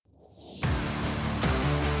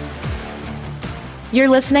You're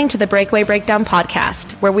listening to the Breakaway Breakdown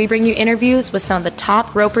podcast, where we bring you interviews with some of the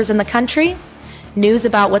top ropers in the country, news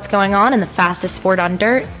about what's going on in the fastest sport on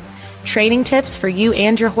dirt, training tips for you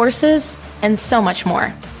and your horses, and so much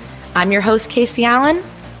more. I'm your host, Casey Allen.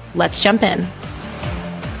 Let's jump in.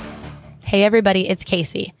 Hey everybody, it's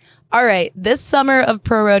Casey. All right, this summer of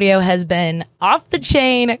pro rodeo has been off the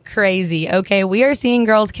chain crazy. Okay, we are seeing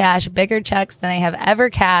girls cash bigger checks than they have ever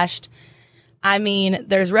cashed. I mean,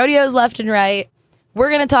 there's rodeos left and right. We're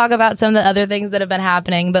going to talk about some of the other things that have been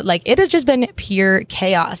happening, but it has just been pure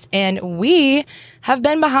chaos. And we have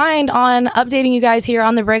been behind on updating you guys here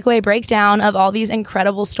on the Breakaway Breakdown of all these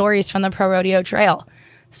incredible stories from the pro rodeo trail.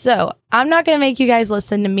 So I'm not going to make you guys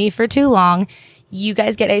listen to me for too long. You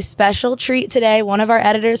guys get a special treat today. One of our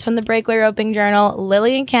editors from the Breakaway Roping Journal,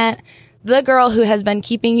 Lillian Kent, the girl who has been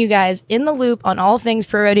keeping you guys in the loop on all things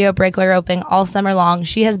pro rodeo breakaway roping all summer long.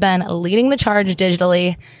 She has been leading the charge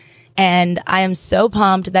digitally. And I am so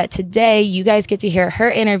pumped that today you guys get to hear her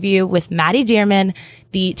interview with Maddy Deerman,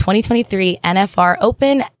 the 2023 NFR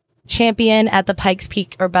Open champion at the Pikes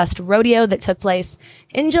Peak or Bust Rodeo that took place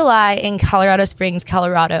in July in Colorado Springs,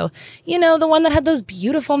 Colorado. You know, the one that had those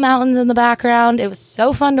beautiful mountains in the background. It was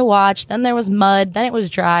so fun to watch. Then there was mud. Then it was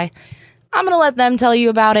dry. I'm going to let them tell you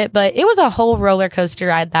about it, but it was a whole roller coaster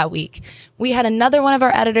ride that week. We had another one of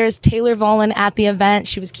our editors, Taylor Volan, at the event.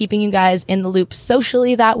 She was keeping you guys in the loop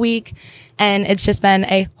socially that week. And it's just been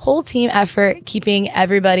a whole team effort keeping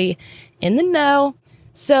everybody in the know.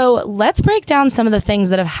 So let's break down some of the things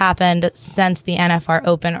that have happened since the NFR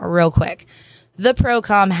Open real quick. The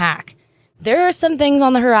Procom hack. There are some things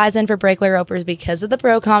on the horizon for breakaway ropers because of the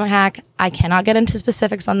Procom hack. I cannot get into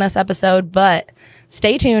specifics on this episode, but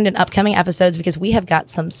stay tuned in upcoming episodes because we have got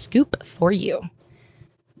some scoop for you.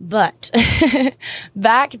 But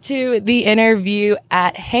back to the interview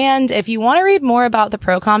at hand. If you want to read more about the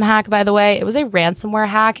Procom hack, by the way, it was a ransomware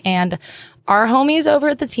hack, and our homies over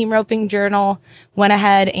at the Team Roping Journal went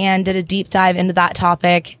ahead and did a deep dive into that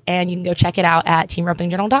topic, and you can go check it out at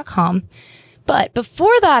teamropingjournal.com. But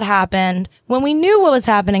before that happened, when we knew what was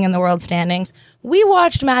happening in the world standings, we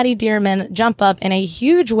watched Maddy Deerman jump up in a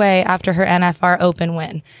huge way after her NFR Open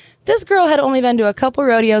win. This girl had only been to a couple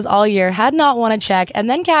rodeos all year, had not won a check, and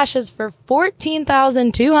then cashes for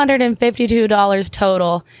 $14,252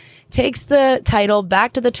 total, takes the title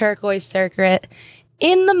back to the turquoise circuit,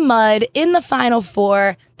 in the mud, in the Final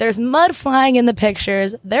Four. There's mud flying in the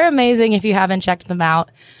pictures. They're amazing if you haven't checked them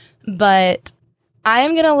out. But I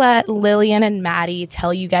am going to let Lillian and Maddy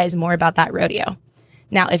tell you guys more about that rodeo.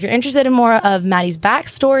 Now, if you're interested in more of Maddy's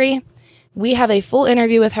backstory, we have a full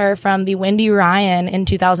interview with her from the Wendy Ryan in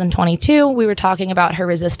 2022. We were talking about her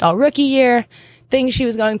Resist All rookie year, things she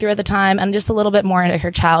was going through at the time, and just a little bit more into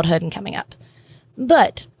her childhood and coming up.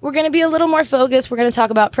 But we're going to be a little more focused. We're going to talk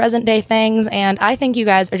about present day things, and I think you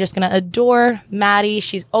guys are just going to adore Maddy.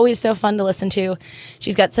 She's always so fun to listen to.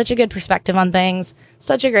 She's got such a good perspective on things,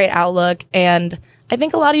 such a great outlook, and I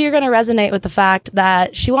think a lot of you are going to resonate with the fact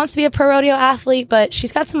that she wants to be a pro rodeo athlete, but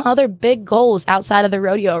she's got some other big goals outside of the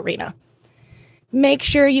rodeo arena. Make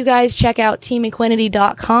sure you guys check out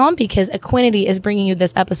teamequinity.com because Equinity is bringing you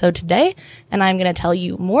this episode today, and I'm going to tell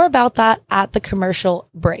you more about that at the commercial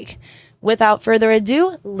break. Without further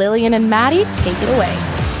ado, Lillian and Maddy, take it away.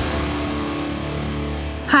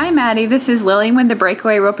 Hi, Maddy. This is Lillian with the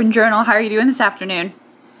Breakaway Roping Journal. How are you doing this afternoon?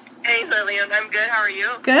 Hey, Lillian. I'm good. How are you?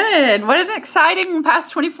 Good. What an exciting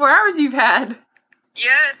past 24 hours you've had.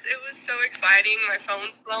 Yes, it was so exciting. My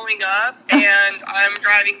phone's blowing up, and I'm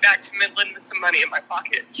driving back to Midland with some money in my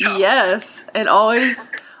pocket. So. Yes, it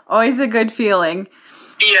always a good feeling.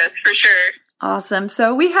 Yes, for sure. Awesome.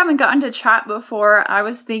 So we haven't gotten to chat before. I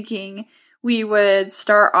was thinking we would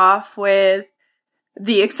start off with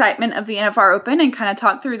the excitement of the NFR Open and kind of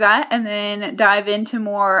talk through that, and then dive into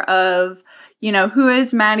more of, who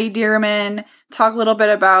is Maddy Deerman, talk a little bit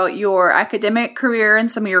about your academic career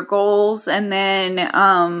and some of your goals, and then,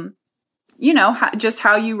 just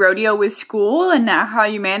how you rodeo with school and how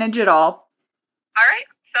you manage it all. All right.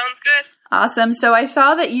 Sounds good. Awesome. So I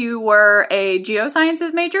saw that you were a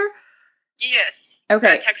geosciences major? Yes.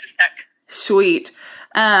 Okay. At Texas Tech. Sweet.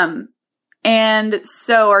 And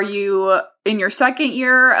so are you in your second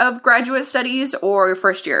year of graduate studies or your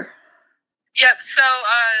first year? Yep. So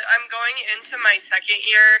I'm going into my second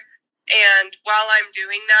year, and while I'm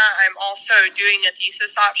doing that, I'm also doing a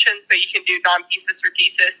thesis option, so you can do non-thesis or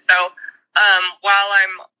thesis. So while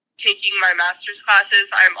I'm taking my master's classes,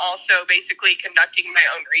 I'm also basically conducting my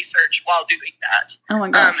own research while doing that. Oh my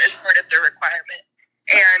gosh. As part of the requirement.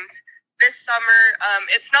 And this summer,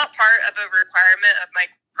 it's not part of a requirement of my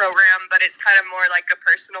program, but it's kind of more like a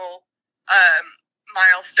personal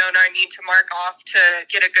milestone I need to mark off to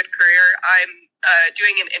get a good career. I'm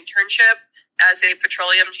doing an internship as a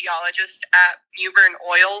petroleum geologist at Newbern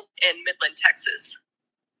Oil in Midland, Texas.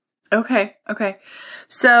 Okay.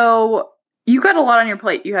 So you got a lot on your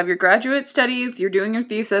plate. You have your graduate studies, you're doing your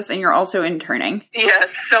thesis, and you're also interning. Yes,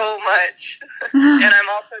 so much. And I'm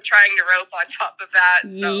also trying to rope on top of that.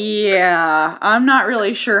 So. Yeah, I'm not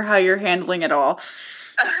really sure how you're handling it all.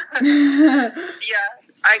 Yeah,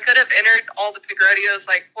 I could have entered all the big rodeos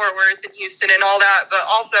like Fort Worth and Houston and all that, but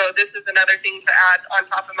also this is another thing to add on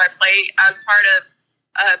top of my plate. As part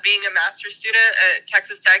of being a master's student at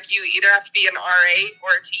Texas Tech, you either have to be an RA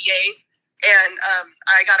or a TA, and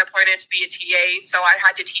I got appointed to be a TA, so I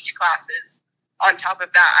had to teach classes. On top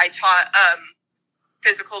of that, I taught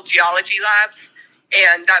physical geology labs,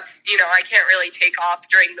 and that's, I can't really take off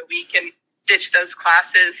during the week and ditch those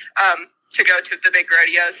classes to go to the big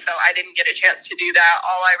rodeos, so I didn't get a chance to do that.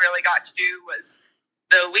 All I really got to do was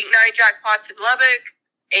the weeknight jackpots in Lubbock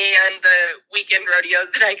and the weekend rodeos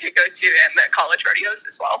that I could go to, and the college rodeos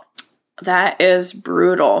as well. That is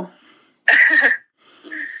brutal.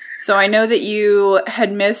 So I know that you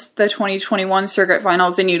had missed the 2021 circuit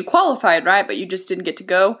finals and you'd qualified, right? But you just didn't get to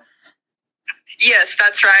go? Yes,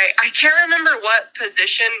 that's right. I can't remember what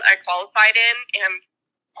position I qualified in, and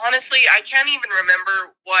honestly, I can't even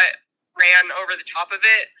remember what ran over the top of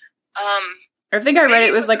it. I think I read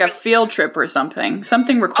it was like a field trip or something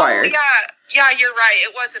required. Oh, yeah, you're right.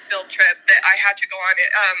 It was a field trip that I had to go on.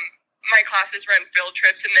 It. My classes run field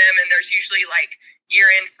trips in them, and there's usually like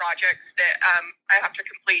year-end projects that I have to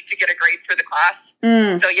complete to get a grade for the class.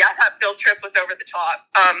 So yeah, that field trip was over the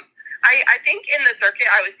top. I think in the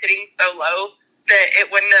circuit I was sitting so low that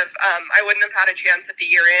it wouldn't have. I wouldn't have had a chance at the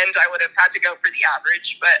year end. I would have had to go for the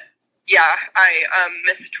average, but. Yeah, I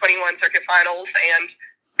missed the 21 circuit finals and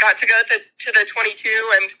got to go to the 22,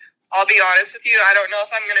 and I'll be honest with you, I don't know if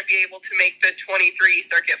I'm going to be able to make the 23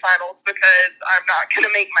 circuit finals because I'm not going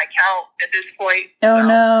to make my count at this point. Oh, so.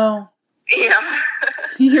 No. Yeah.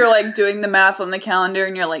 You're like doing the math on the calendar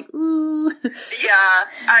and you're like, ooh. Yeah,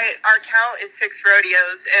 our count is 6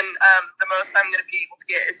 rodeos, and the most I'm going to be able to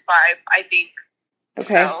get is 5, I think.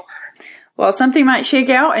 Okay. So. Well, something might shake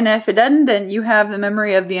out, and if it doesn't, then you have the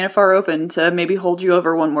memory of the NFR Open to maybe hold you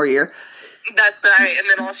over one more year. That's right, and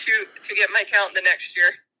then I'll shoot to get my count the next year.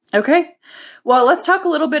 Okay. Well, let's talk a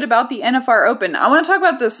little bit about the NFR Open. I want to talk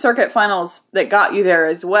about the circuit finals that got you there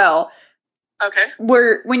as well. Okay.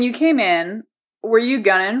 When you came in, were you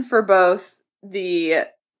gunning for both the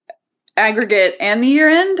aggregate and the year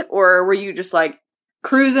end, or were you just like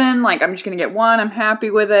cruising, like I'm just going to get one, I'm happy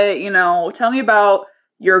with it, Tell me about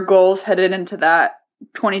your goals headed into that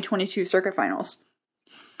 2022 circuit finals.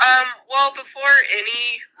 Well, before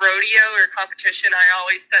any rodeo or competition, I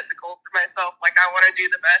always set the goal for myself. Like, I want to do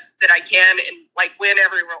the best that I can and, like, win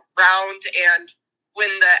every round and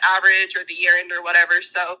win the average or the year end or whatever.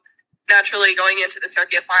 So, naturally, going into the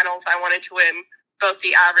circuit finals, I wanted to win both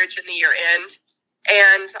the average and the year end.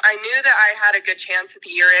 And I knew that I had a good chance at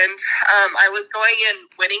the year end. I was going in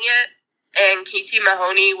winning it, and Casey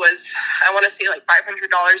Mahoney was, I want to say, like $500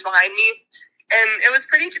 behind me. And it was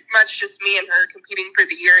pretty much just me and her competing for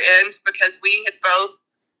the year end because we had both,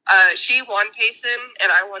 she won Payson and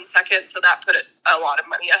I won second, so that put us a lot of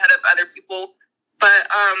money ahead of other people. But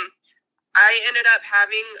I ended up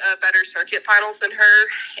having a better circuit finals than her,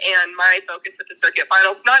 and my focus at the circuit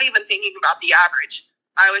finals, not even thinking about the average.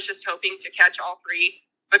 I was just hoping to catch all 3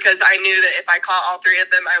 because I knew that if I caught all 3 of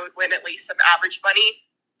them, I would win at least some average money.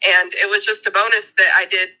 And it was just a bonus that I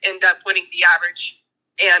did end up winning the average.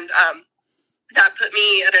 And that put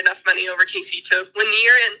me at enough money over Casey to win the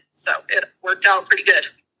year in. So it worked out pretty good.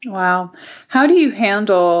 Wow. How do you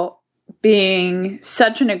handle being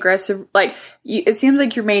such an aggressive, it seems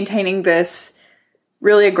like you're maintaining this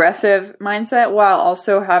really aggressive mindset while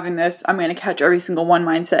also having this, I'm going to catch every single one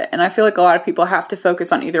mindset. And I feel like a lot of people have to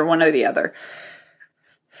focus on either one or the other.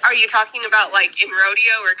 Are you talking about like in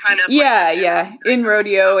rodeo or kind of? Yeah. In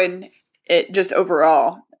rodeo and it just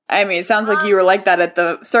overall. I mean, it sounds like you were like that at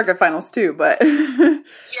the circuit finals too, but.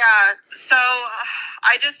 Yeah. So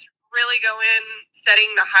I just really go in setting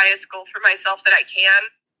the highest goal for myself that I can.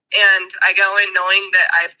 And I go in knowing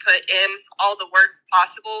that I've put in all the work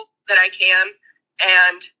possible that I can.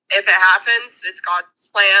 And if it happens, it's God's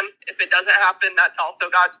plan. If it doesn't happen, that's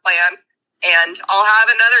also God's plan. And I'll have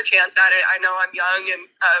another chance at it. I know I'm young, and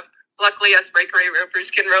luckily us breakaway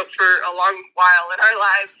ropers can rope for a long while in our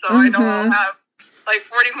lives. So I know I'll have like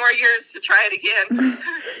 40 more years to try it again.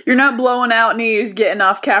 You're not blowing out knees getting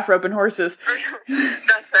off calf roping horses.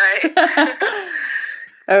 That's right.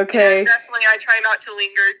 Okay. And definitely, I try not to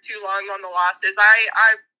linger too long on the losses.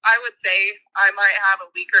 I I would say I might have a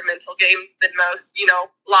weaker mental game than most. You know,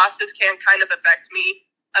 losses can kind of affect me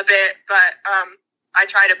a bit, but I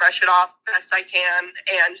try to brush it off best I can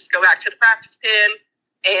and just go back to the practice pin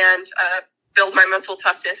and build my mental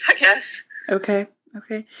toughness, I guess. Okay.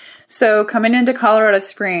 So coming into Colorado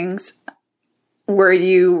Springs, were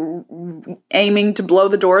you aiming to blow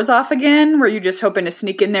the doors off again? Were you just hoping to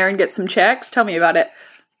sneak in there and get some checks? Tell me about it.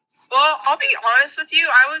 Well, I'll be honest with you.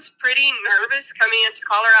 I was pretty nervous coming into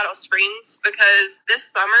Colorado Springs because this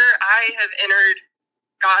summer I have entered,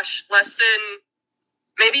 less than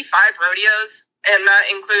maybe 5 rodeos. And that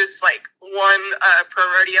includes like one pro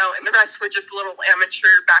rodeo, and the rest were just little amateur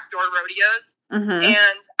backdoor rodeos. Mm-hmm.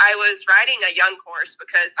 And I was riding a young horse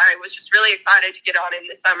because I was just really excited to get on in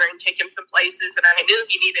the summer and take him some places, and I knew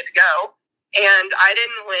he needed to go. And I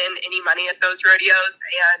didn't win any money at those rodeos,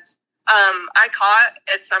 and I caught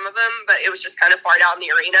at some of them, but it was just kind of far down the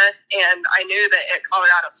arena. And I knew that at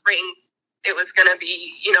Colorado Springs, it was going to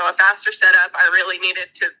be, you know, a faster setup. I really needed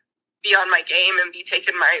to be on my game and be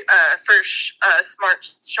taking my first smart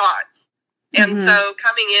shots. And so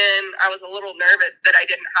coming in, I was a little nervous that I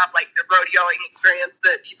didn't have like the rodeoing experience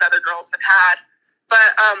that these other girls had had.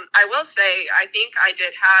 But I will say, I think I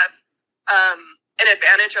did have an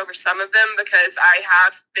advantage over some of them because I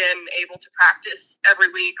have been able to practice every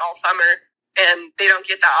week all summer, and they don't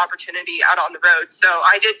get that opportunity out on the road. So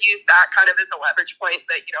I did use that kind of as a leverage point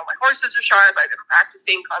that, you know, my horses are sharp. I've been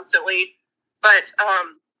practicing constantly. But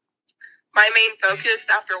my main focus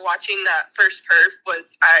after watching that first perf was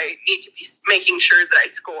I need to be making sure that I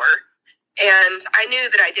score. And I knew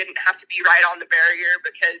that I didn't have to be right on the barrier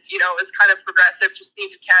because, you know, it was kind of progressive, just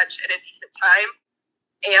need to catch at a decent time.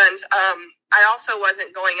 And I also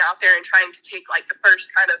wasn't going out there and trying to take like the first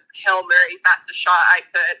kind of Hail Mary fastest shot I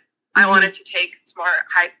could. I wanted to take smart,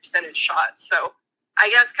 high percentage shots. So I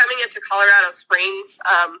guess coming into Colorado Springs,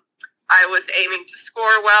 I was aiming to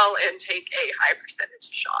score well and take a high percentage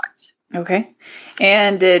shot. Okay.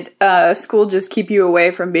 And did school just keep you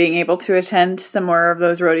away from being able to attend some more of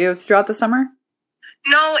those rodeos throughout the summer?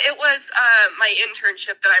 No, it was my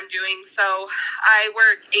internship that I'm doing. So I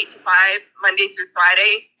work 8 to 5, Monday through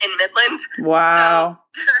Friday in Midland. Wow.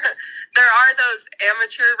 So, there are those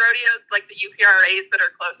amateur rodeos, like the UPRAs that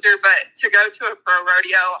are closer, but to go to a pro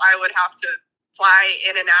rodeo, I would have to fly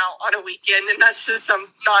in and out on a weekend, and that's just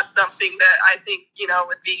not something that I think, you know,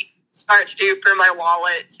 would be smart to do for my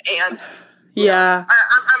wallet. And yeah,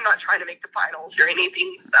 I'm not trying to make the finals or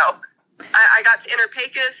anything, so I got to enter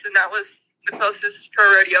Pecos, and that was the closest pro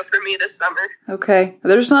rodeo for me this summer. Okay.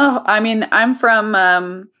 I'm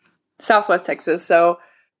from Southwest Texas, so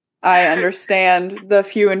I understand the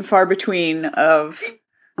few and far between of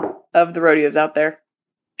the rodeos out there.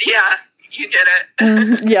 Yeah, you get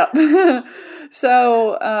it. Yep.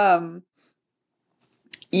 So,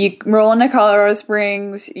 you roll into Colorado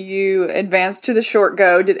Springs, you advance to the short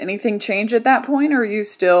go. Did anything change at that point, or are you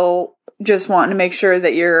still just wanting to make sure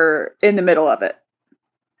that you're in the middle of it?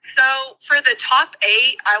 So for the top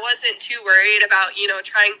 8, I wasn't too worried about, you know,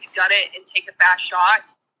 trying to gut it and take a fast shot.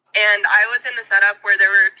 And I was in the setup where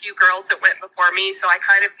there were a few girls that went before me, so I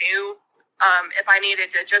kind of knew if I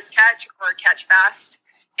needed to just catch or catch fast.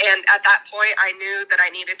 And at that point, I knew that I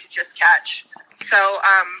needed to just catch. So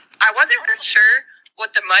I wasn't really sure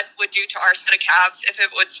what the mud would do to our set of calves, if it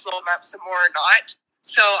would slow them up some more or not.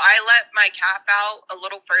 So I let my calf out a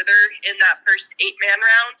little further in that first 8-man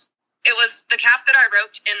round. It was the calf that I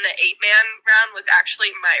roped in the 8-man round was actually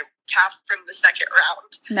my calf from the second round.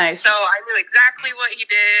 Nice. So I knew exactly what he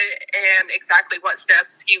did and exactly what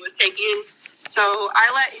steps he was taking. So I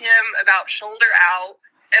let him about shoulder out,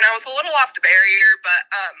 and I was a little off the barrier, but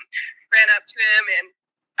ran up to him, and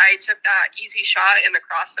I took that easy shot in the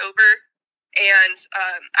crossover. And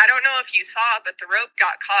I don't know if you saw, but the rope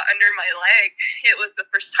got caught under my leg. It was the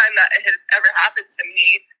first time that it had ever happened to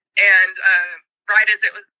me. And right as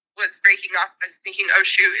it was breaking off, I was thinking, oh,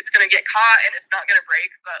 shoot, it's going to get caught and it's not going to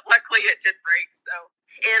break. But luckily it did break. So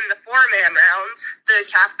in the 4-man round, the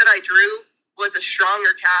calf that I drew was a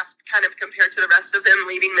stronger calf kind of compared to the rest of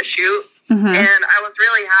them leaving the chute. Mm-hmm. And I was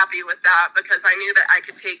really happy with that because I knew that I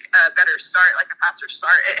could take a better start, like a faster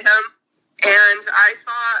start at him. And I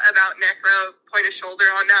saw about neck rope, point of shoulder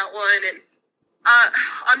on that one. And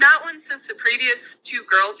on that one, since the previous 2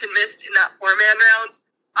 girls had missed in that 4-man round,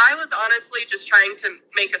 I was honestly just trying to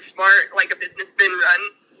make a smart, like a businessman run,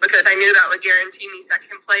 because I knew that would guarantee me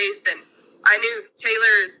second place. And I knew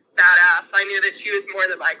Taylor is badass. I knew that she was more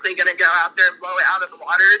than likely going to go out there and blow it out of the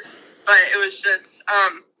water. But it was just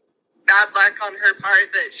bad luck on her part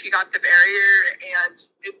that she got the barrier, and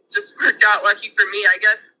it just worked out lucky for me, I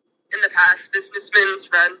guess. in the past, businessmen's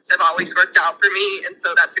runs have always worked out for me, and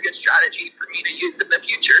so that's a good strategy for me to use in the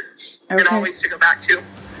future and always to go back to.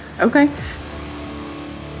 Okay.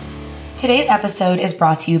 Today's episode is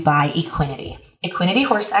brought to you by Equinity. Equinity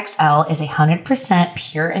Horse XL is a 100%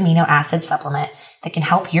 pure amino acid supplement that can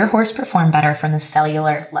help your horse perform better from the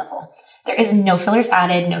cellular level. There is no fillers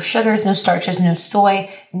added, no sugars, no starches, no soy,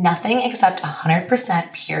 nothing except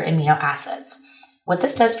 100% pure amino acids. What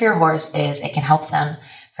this does for your horse is it can help them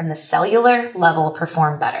from the cellular level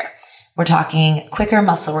perform better. We're talking quicker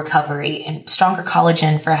muscle recovery and stronger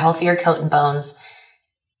collagen for a healthier coat and bones.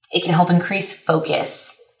 It can help increase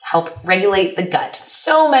focus, help regulate the gut,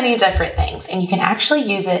 so many different things. And you can actually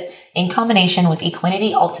use it in combination with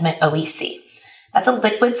Equinity Ultimate OEC. That's a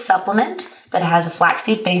liquid supplement that has a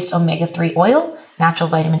flaxseed-based omega-3 oil, natural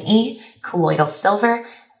vitamin E, colloidal silver,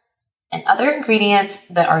 and other ingredients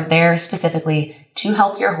that are there specifically to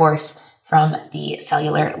help your horse from the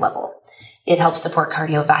cellular level. It helps support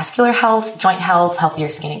cardiovascular health, joint health, healthier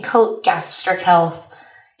skin and coat, gastric health,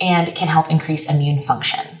 and can help increase immune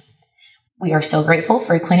function. We are so grateful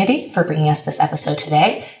for Equinity for bringing us this episode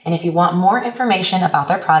today. And if you want more information about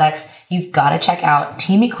their products, you've got to check out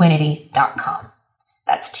teamequinity.com.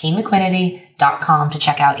 That's teamequinity.com to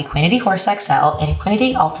check out Equinity Horse XL and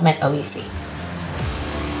Equinity Ultimate OEC.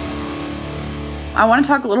 I want to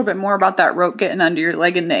talk a little bit more about that rope getting under your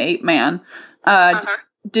leg in the 8-man.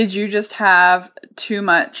 Did you just have too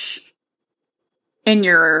much in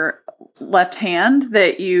your left hand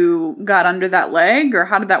that you got under that leg, or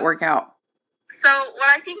how did that work out? So what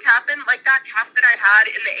I think happened, like that calf that I had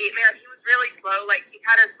in the 8-man, he was really slow. Like he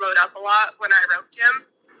kind of slowed up a lot when I roped him.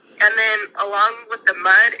 And then along with the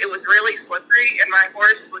mud, it was really slippery and my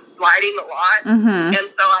horse was sliding a lot. Mm-hmm. And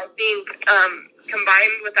so I think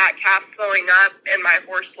combined with that calf slowing up and my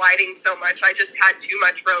horse sliding so much, I just had too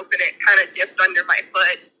much rope and it kind of dipped under my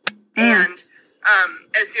foot. And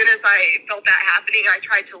as soon as I felt that happening, I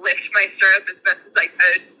tried to lift my stirrup as best as I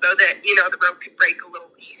could so that, you know, the rope could break a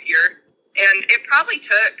little easier. And it probably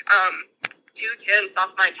took 2/10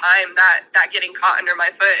 off my time that getting caught under my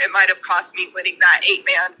foot. It might have cost me winning that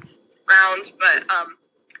 8-man round, but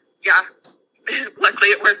yeah, luckily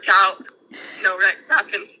it worked out. No wreck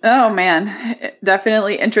happened. Oh man,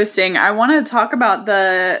 definitely interesting. I want to talk about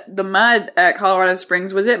the mud at Colorado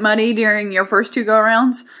Springs. Was it muddy during your first 2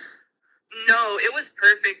 go-rounds? No, it was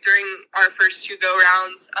perfect during our first 2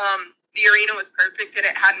 go-rounds. The arena was perfect and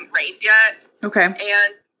it hadn't rained yet. Okay.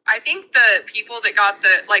 And I think the people that got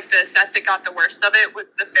the set that got the worst of it was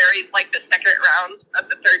the second round of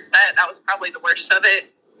the third set. That was probably the worst of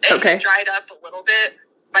it. It dried up a little bit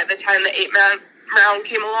by the time the 8-man round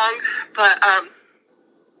came along. But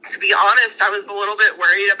to be honest, I was a little bit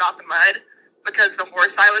worried about the mud because the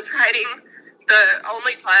horse I was riding, the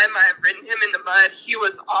only time I've ridden him in the mud, he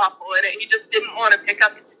was awful in it. He just didn't want to pick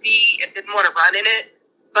up his feet and didn't want to run in it.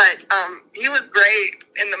 But he was great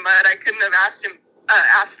in the mud. I couldn't have asked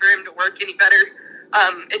for him to work any better.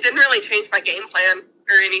 It didn't really change my game plan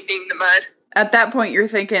or anything, the mud. At that point,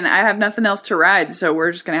 you're thinking, I have nothing else to ride, so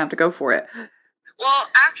we're just going to have to go for it. Well,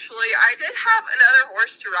 actually, I did have another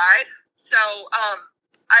horse to ride. So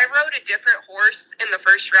I rode a different horse in the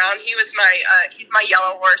first round. He's my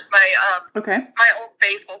yellow horse, my Old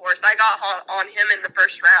Faithful horse. I got on him in the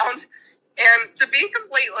first round. And to be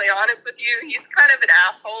completely honest with you, he's kind of an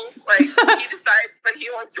asshole. Like, he decides when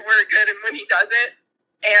he wants to work good and when he doesn't.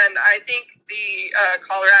 And I think the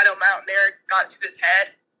Colorado Mountaineer got to his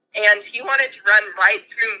head. And he wanted to run right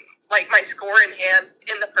through, like, my score in hand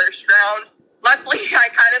in the first round. Luckily, I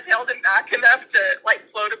kind of held him back enough to, like,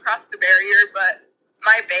 float across the barrier. But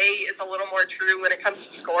my bay is a little more true when it comes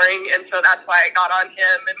to scoring. And so that's why I got on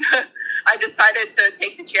him. And I decided to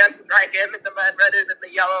take the chance and ride him in the mud rather than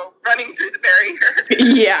the yellow running through the barrier.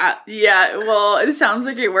 Yeah. Well, it sounds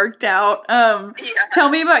like it worked out. Tell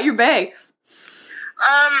me about your bay.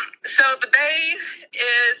 So the bay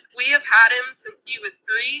is, we have had him since he was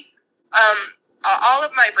 3. All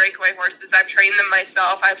of my breakaway horses, I've trained them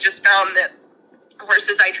myself. I've just found that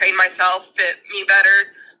horses I train myself fit me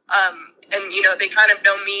better. And, you know, they kind of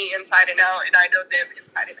know me inside and out, and I know them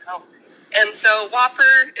inside and out. And so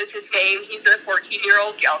Whopper is his name. He's a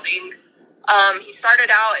 14-year-old gelding. He started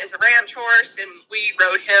out as a ranch horse, and we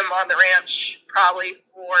rode him on the ranch probably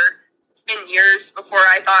for 10 years before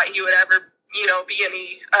I thought he would ever, you know, be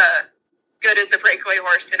any good as a breakaway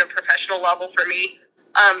horse at a professional level for me.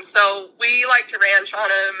 So we like to ranch on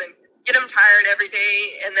him and get him tired every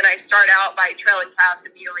day. And then I start out by trailing calves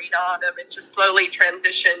in the arena on him and just slowly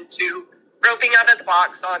transition to roping out of the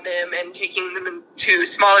box on them and taking them to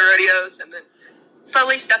smaller rodeos and then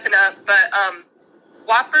slowly stepping up. But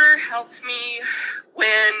Whopper helped me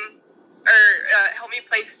when helped me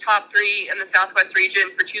place top 3 in the Southwest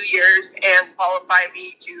region for 2 years and qualify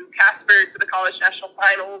me to Casper to the college national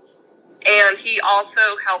finals. And he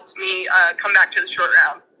also helped me come back to the short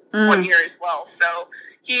round 1 year as well. So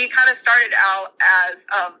he kind of started out as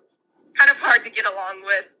kind of hard to get along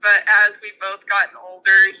with, but as we've both gotten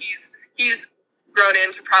older, he's grown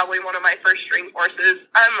into probably one of my first string horses.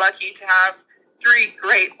 I'm lucky to have 3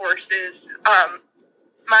 great horses.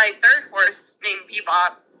 My third horse, named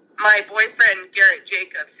Bebop, my boyfriend Garrett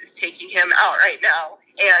Jacobs is taking him out right now.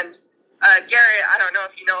 And Garrett, I don't know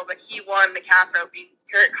if you know, but he won the calf roping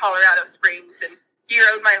here at Colorado Springs, and he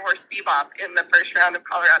rode my horse Bebop in the first round of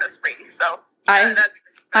Colorado Springs. So I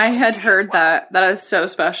had heard that. That is so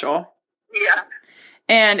special. Yeah.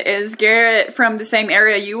 And is Garrett from the same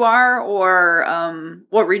area you are, or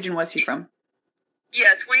what region was he from?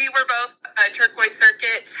 Yes, we were both Turquoise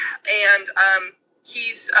Circuit, and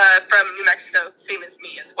he's from New Mexico, same as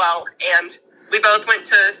me as well. And we both went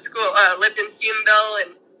to school, lived in Stephenville,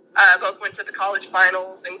 and both went to the college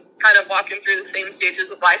finals and kind of walking through the same stages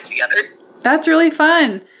of life together. That's really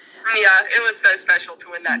fun. Yeah, it was so special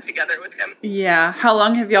to win that together with him. Yeah. How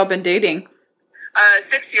long have y'all been dating?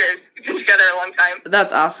 6 years. We've been together a long time.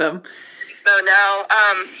 That's awesome. So now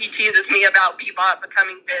he teases me about Bebop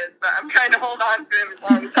becoming his, but I'm trying to hold on to him as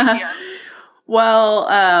long as I can.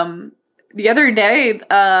 Well, the other day,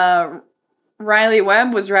 Riley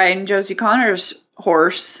Webb was riding Josie Connor's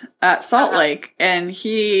horse at Salt Lake, and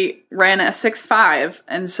he ran a 6.5,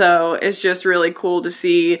 and so it's just really cool to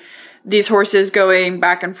see these horses going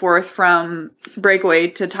back and forth from breakaway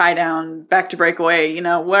to tie down, back to breakaway,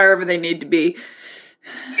 wherever they need to be.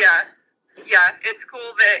 Yeah, it's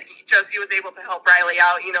cool that Josie was able to help Riley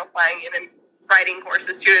out, flying in and riding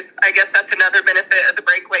horses too. I guess that's another benefit of the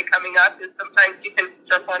breakaway coming up, is sometimes you can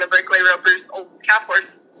jump on a breakaway roper's old calf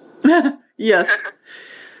horse. Yes.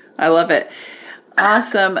 I love it.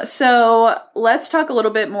 Awesome. So let's talk a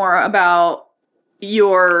little bit more about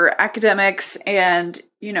your academics and,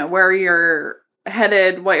 where you're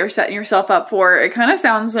headed, what you're setting yourself up for. It kind of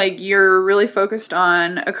sounds like you're really focused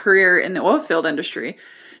on a career in the oil field industry.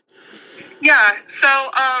 Yeah. So,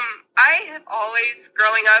 I have always,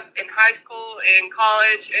 growing up in high school, in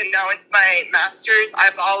college, and now into my master's,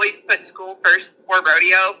 I've always put school first before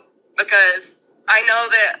rodeo, because I know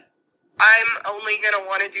that I'm only going to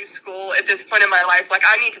want to do school at this point in my life. Like,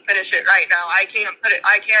 I need to finish it right now. I can't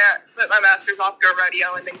put my master's off, go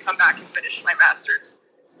rodeo, and then come back and finish my master's.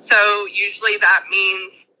 So usually that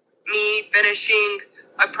means me finishing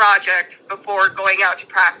a project before going out to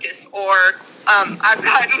practice, or I've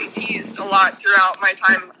gotten teased a lot throughout my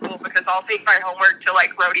time in school because I'll take my homework to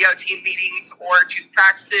like rodeo team meetings or to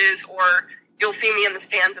practices, or you'll see me in the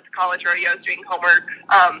stands at the college rodeos doing homework.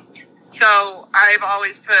 So I've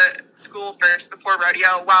always put school first before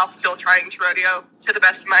rodeo while still trying to rodeo to the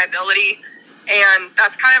best of my ability. And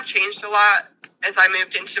that's kind of changed a lot as I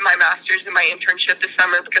moved into my master's and my internship this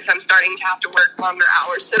summer, because I'm starting to have to work longer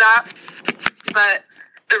hours to that. But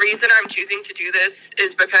the reason I'm choosing to do this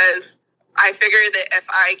is because I figure that if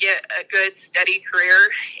I get a good, steady career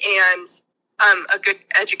and a good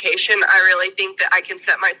education, I really think that I can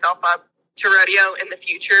set myself up to rodeo in the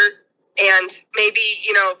future and maybe,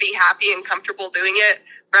 be happy and comfortable doing it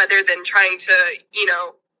rather than trying to,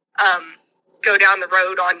 go down the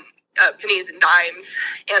road on pennies and dimes.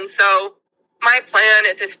 And so my plan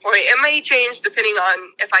at this point, it may change depending on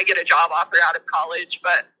if I get a job offer out of college,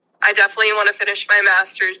 but I definitely want to finish my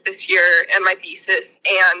master's this year and my thesis.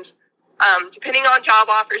 And depending on job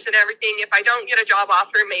offers and everything, if I don't get a job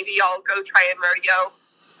offer, maybe I'll go try and rodeo.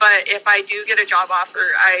 But if I do get a job offer,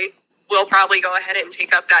 I will probably go ahead and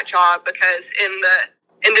take up that job, because in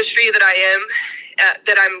the industry that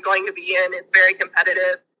that I'm going to be in, it's very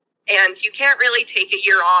competitive. And you can't really take a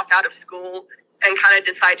year off out of school and kind of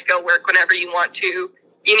decide to go work whenever you want to.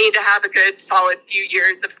 You need to have a good, solid few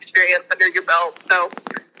years of experience under your belt. So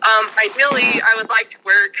ideally, I would like to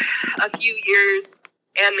work a few years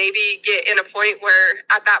and maybe get in a point where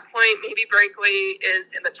at that point, maybe breakaway is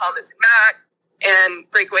in the Thomas and Mack,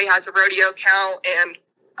 and breakaway has a rodeo count, and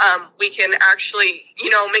we can actually,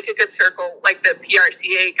 make a good circle like the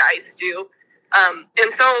PRCA guys do.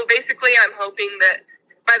 And so basically I'm hoping that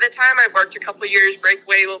by the time I've worked a couple of years,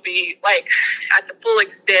 breakaway will be like at the full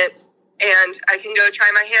extent, and I can go try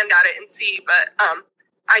my hand at it and see. But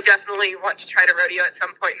I definitely want to try to rodeo at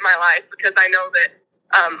some point in my life, because I know that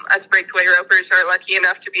us breakaway ropers are lucky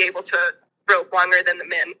enough to be able to rope longer than the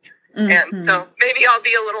men. Mm-hmm. And so maybe I'll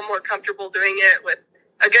be a little more comfortable doing it with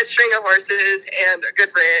a good string of horses and a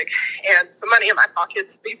good rig and some money in my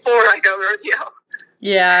pockets before I go rodeo.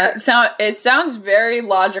 Yeah, it sounds very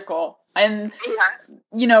logical. And,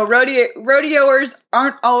 you know, rodeoers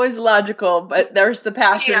aren't always logical, but there's the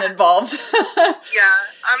passion involved. Yeah,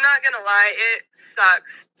 I'm not going to lie. It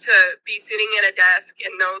sucks to be sitting at a desk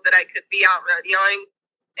and know that I could be out rodeoing.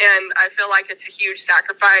 And I feel like it's a huge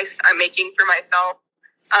sacrifice I'm making for myself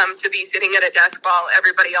to be sitting at a desk while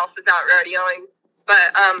everybody else is out rodeoing.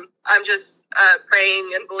 But I'm just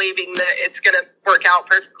praying and believing that it's going to work out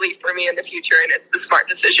perfectly for me in the future, and it's the smart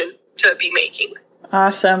decision to be making.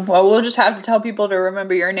 Awesome. Well, we'll just have to tell people to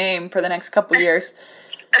remember your name for the next couple years.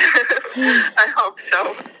 I hope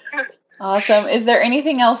so. Awesome. Is there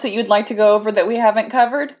anything else that you'd like to go over that we haven't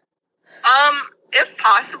covered? If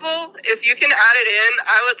possible, if you can add it in,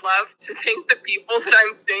 I would love to thank the people that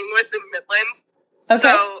I'm staying with in Midland. Okay.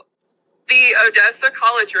 So the Odessa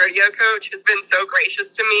College rodeo coach has been so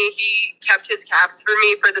gracious to me. He kept his calves for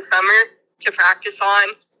me for the summer to practice on,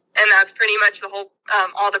 and that's pretty much the whole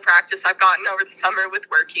all the practice I've gotten over the summer with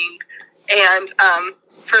working. And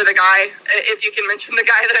for the guy, if you can mention the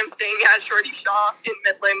guy that I'm staying at, Shorty Shaw in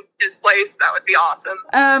Midland, his place, that would be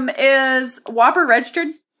awesome. Is Whopper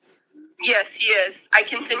registered? Yes, he is. I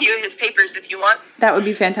can send you his papers if you want. That would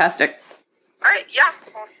be fantastic. All right, yeah,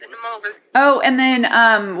 I'll send him over. Oh, and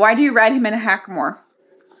then why do you ride him in a hackamore?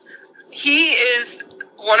 He is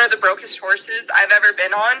one of the brokest horses I've ever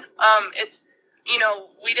been on. It's, you know,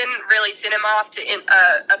 we didn't really send him off to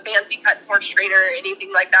a fancy cut horse trainer or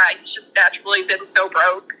anything like that. He's just naturally been so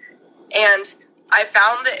broke. And I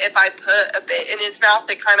found that if I put a bit in his mouth,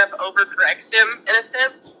 it kind of overcorrects him in a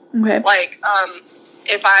sense. Okay. Like,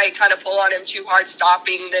 if I kind of pull on him too hard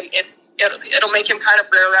stopping, then it'll make him kind of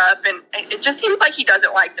rear up, and it just seems like he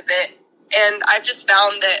doesn't like the bit. And I've just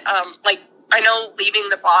found that, like, I know leaving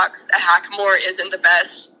the box, a hackamore isn't the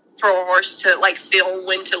best for a horse to, like, feel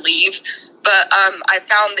when to leave, but I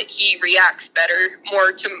found that he reacts better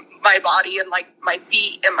more to my body and, like, my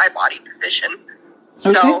feet and my body position.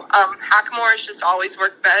 Okay. So hackamores just always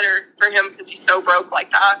work better for him because he's so broke like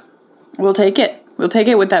that. We'll take it. We'll take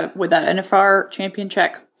it with that NFR champion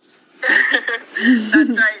check. That's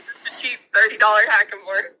right. It's a cheap $30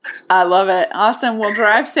 hackamore. I love it. Awesome. Well,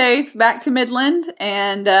 drive safe back to Midland,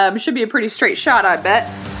 and it should be a pretty straight shot, I bet.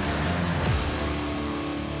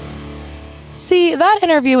 See, that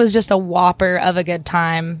interview was just a whopper of a good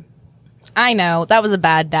time. I know, that was a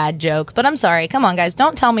bad dad joke, but I'm sorry. Come on, guys.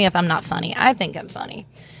 Don't tell me if I'm not funny. I think I'm funny.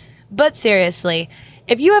 But seriously,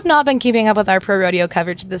 if you have not been keeping up with our pro rodeo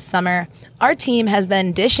coverage this summer, our team has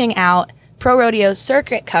been dishing out pro rodeo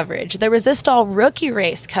circuit coverage, the Resistol rookie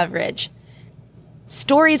race coverage,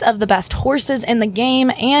 stories of the best horses in the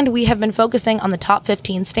game, and we have been focusing on the top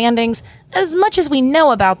 15 standings as much as we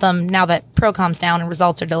know about them now that Procom's down and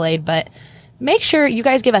results are delayed. But make sure you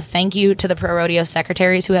guys give a thank you to the pro rodeo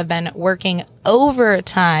secretaries who have been working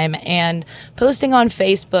overtime and posting on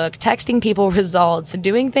Facebook, texting people results,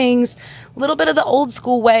 doing things a little bit of the old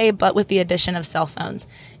school way, but with the addition of cell phones.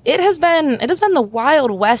 It has been the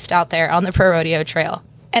Wild West out there on the pro rodeo trail.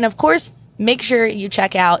 And of course, make sure you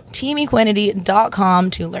check out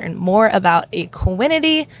teamequinity.com to learn more about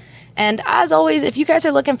equinity. And as always, if you guys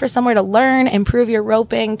are looking for somewhere to learn, improve your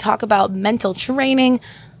roping, talk about mental training,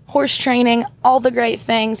 horse training, all the great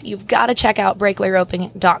things, you've got to check out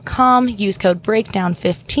breakawayroping.com. Use code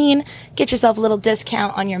BREAKDOWN15. Get yourself a little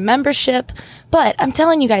discount on your membership. But I'm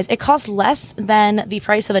telling you guys, it costs less than the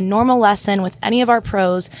price of a normal lesson with any of our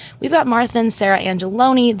pros. We've got Martha and Sarah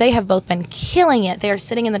Angeloni. They have both been killing it. They are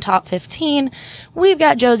sitting in the top 15. We've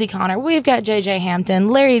got Josie Connor. We've got JJ Hampton,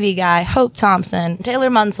 Larry V. Guy, Hope Thompson, Taylor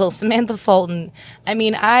Munsell, Samantha Fulton. I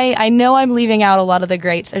mean, I know I'm leaving out a lot of the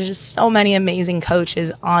greats. There's just so many amazing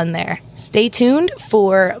coaches on there. Stay tuned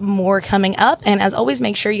for more coming up. And as always,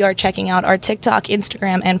 make sure you are checking out our TikTok,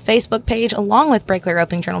 Instagram, and Facebook page along with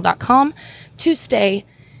breakawayropingjournal.com to stay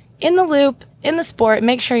in the loop, in the sport.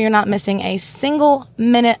 Make sure you're not missing a single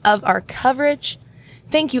minute of our coverage.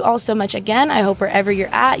 Thank you all so much again. I hope wherever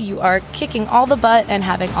you're at, you are kicking all the butt and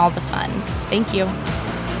having all the fun. Thank you.